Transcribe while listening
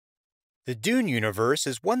The Dune universe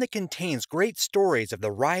is one that contains great stories of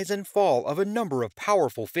the rise and fall of a number of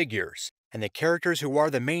powerful figures, and the characters who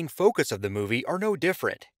are the main focus of the movie are no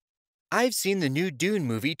different. I've seen the new Dune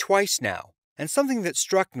movie twice now, and something that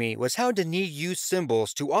struck me was how Denis used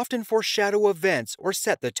symbols to often foreshadow events or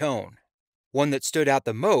set the tone. One that stood out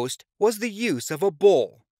the most was the use of a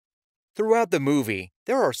bull. Throughout the movie,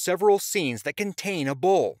 there are several scenes that contain a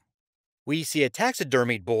bull. We see a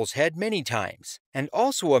taxidermied bull's head many times, and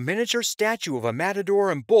also a miniature statue of a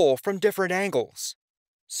matador and bull from different angles.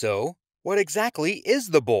 So, what exactly is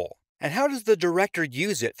the bull, and how does the director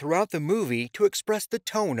use it throughout the movie to express the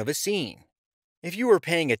tone of a scene? If you were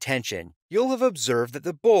paying attention, you'll have observed that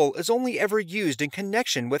the bull is only ever used in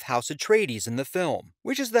connection with House Atreides in the film,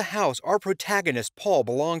 which is the house our protagonist Paul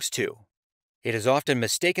belongs to. It is often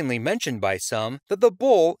mistakenly mentioned by some that the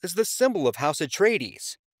bull is the symbol of House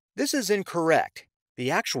Atreides. This is incorrect.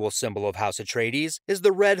 The actual symbol of House Atreides is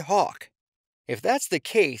the red hawk. If that's the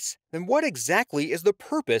case, then what exactly is the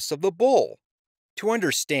purpose of the bull? To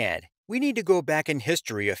understand, we need to go back in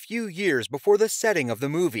history a few years before the setting of the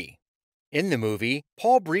movie. In the movie,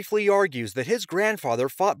 Paul briefly argues that his grandfather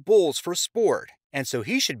fought bulls for sport, and so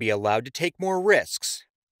he should be allowed to take more risks.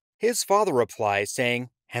 His father replies saying,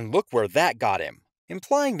 "And look where that got him,"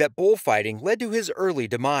 implying that bullfighting led to his early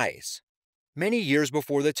demise. Many years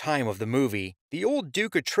before the time of the movie, the old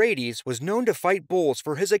Duke Atreides was known to fight bulls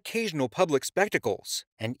for his occasional public spectacles,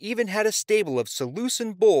 and even had a stable of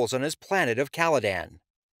Seleucid bulls on his planet of Caladan.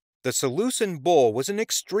 The Seleucid bull was an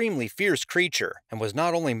extremely fierce creature, and was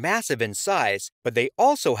not only massive in size, but they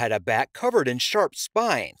also had a back covered in sharp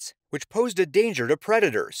spines, which posed a danger to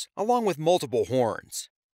predators, along with multiple horns.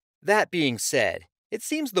 That being said, it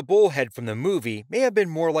seems the bull head from the movie may have been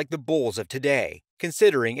more like the bulls of today,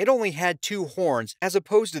 considering it only had 2 horns as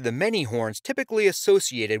opposed to the many horns typically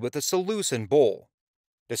associated with the Seleucid bull.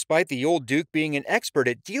 Despite the old Duke being an expert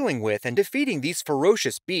at dealing with and defeating these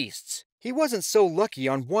ferocious beasts, he wasn't so lucky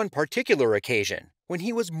on one particular occasion, when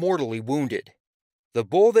he was mortally wounded. The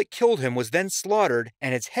bull that killed him was then slaughtered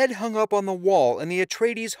and its head hung up on the wall in the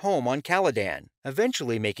Atreides' home on Caladan,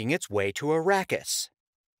 eventually making its way to Arrakis.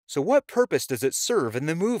 So what purpose does it serve in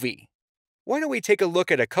the movie? Why don't we take a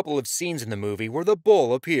look at a couple of scenes in the movie where the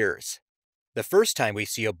bull appears? The first time we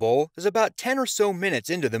see a bull is about 10 or so minutes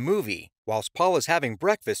into the movie, whilst Paul is having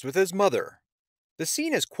breakfast with his mother. The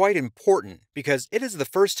scene is quite important because it is the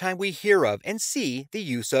first time we hear of and see the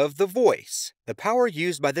use of the voice, the power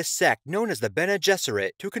used by the sect known as the Bene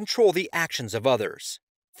Gesserit to control the actions of others.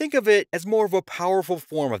 Think of it as more of a powerful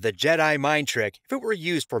form of the Jedi mind trick if it were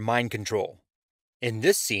used for mind control. In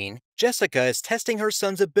this scene, Jessica is testing her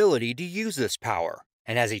son's ability to use this power,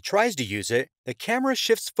 and as he tries to use it, the camera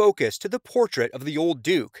shifts focus to the portrait of the old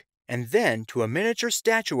Duke, and then to a miniature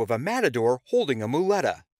statue of a matador holding a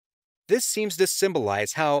muleta. This seems to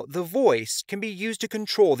symbolize how the voice can be used to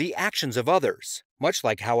control the actions of others, much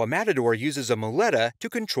like how a matador uses a muleta to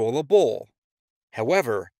control a bull.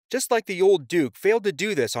 However, just like the old Duke failed to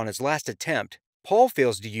do this on his last attempt, Paul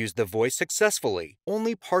fails to use the voice successfully,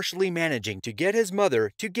 only partially managing to get his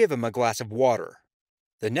mother to give him a glass of water.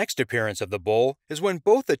 The next appearance of the bull is when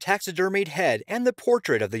both the taxidermied head and the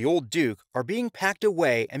portrait of the old Duke are being packed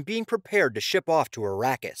away and being prepared to ship off to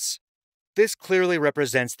Arrakis. This clearly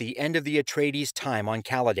represents the end of the Atreides' time on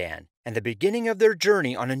Caladan, and the beginning of their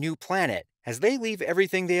journey on a new planet, as they leave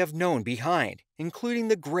everything they have known behind, including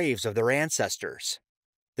the graves of their ancestors.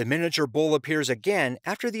 The miniature bull appears again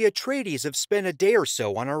after the Atreides have spent a day or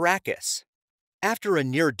so on Arrakis. After a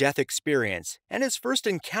near-death experience and his first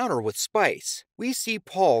encounter with Spice, we see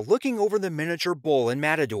Paul looking over the miniature bull and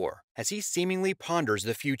matador as he seemingly ponders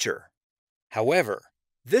the future. However,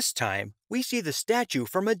 this time we see the statue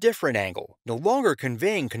from a different angle, no longer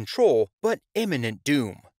conveying control but imminent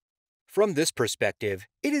doom. From this perspective,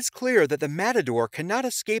 it is clear that the matador cannot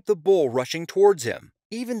escape the bull rushing towards him,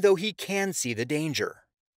 even though he can see the danger.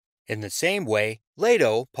 In the same way,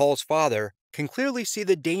 Leto, Paul's father, can clearly see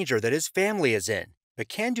the danger that his family is in, but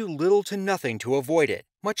can do little to nothing to avoid it,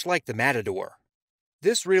 much like the matador.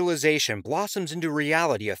 This realization blossoms into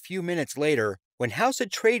reality a few minutes later when House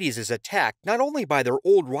Atreides is attacked not only by their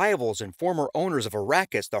old rivals and former owners of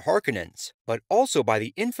Arrakis, the Harkonnens, but also by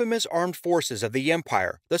the infamous armed forces of the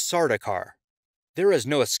Empire, the Sardaukar. There is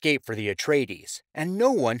no escape for the Atreides, and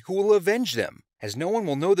no one who will avenge them, as no one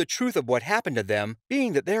will know the truth of what happened to them,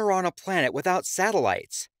 being that they are on a planet without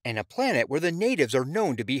satellites, and a planet where the natives are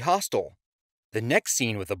known to be hostile. The next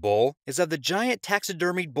scene with the bull is of the giant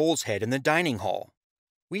taxidermied bull's head in the dining hall.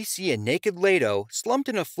 We see a naked Leto slumped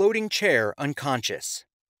in a floating chair unconscious.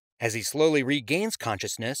 As he slowly regains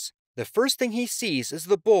consciousness, the first thing he sees is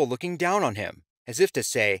the bull looking down on him, as if to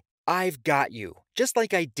say, "I've got you, just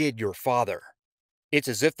like I did your father." It's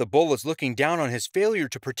as if the bull is looking down on his failure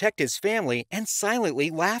to protect his family and silently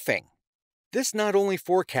laughing. This not only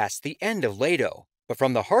forecasts the end of Leto, but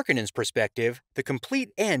from the Harkonnens' perspective, the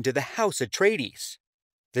complete end to the House Atreides.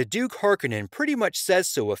 The Duke Harkonnen pretty much says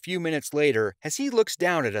so a few minutes later as he looks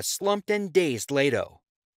down at a slumped and dazed Leto.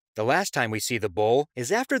 The last time we see the bull is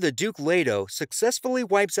after the Duke Leto successfully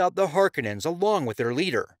wipes out the Harkonnens along with their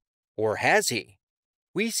leader. Or has he?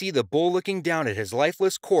 We see the bull looking down at his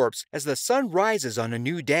lifeless corpse as the sun rises on a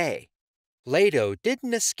new day. Leto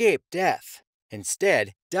didn't escape death,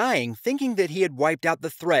 instead dying thinking that he had wiped out the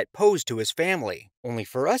threat posed to his family, only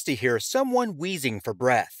for us to hear someone wheezing for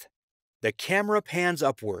breath. The camera pans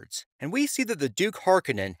upwards, and we see that the Duke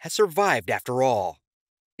Harkonnen has survived after all.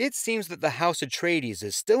 It seems that the House Atreides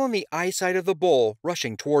is still in the eyesight of the bull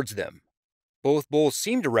rushing towards them. Both bulls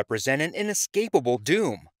seem to represent an inescapable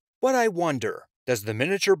doom, but I wonder, does the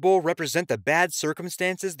miniature bull represent the bad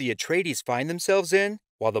circumstances the Atreides find themselves in,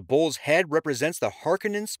 while the bull's head represents the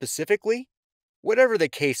Harkonnens specifically? Whatever the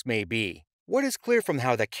case may be, what is clear from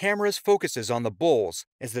how the camera's focuses on the bulls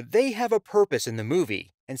is that they have a purpose in the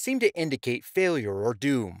movie and seem to indicate failure or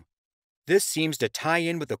doom. This seems to tie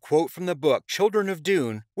in with the quote from the book Children of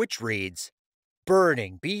Dune, which reads,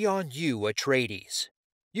 "Burning be on you, Atreides.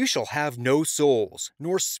 You shall have no souls,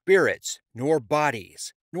 nor spirits, nor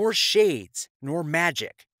bodies, nor shades, nor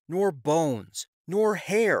magic, nor bones, nor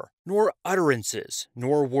hair, nor utterances,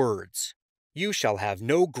 nor words. You shall have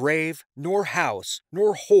no grave, nor house,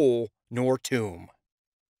 nor hole, nor tomb."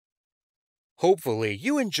 Hopefully,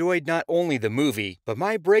 you enjoyed not only the movie, but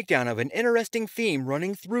my breakdown of an interesting theme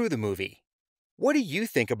running through the movie. What do you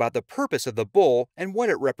think about the purpose of the bull and what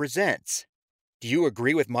it represents? Do you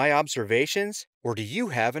agree with my observations, or do you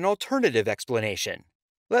have an alternative explanation?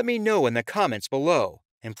 Let me know in the comments below,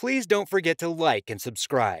 and please don't forget to like and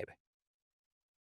subscribe.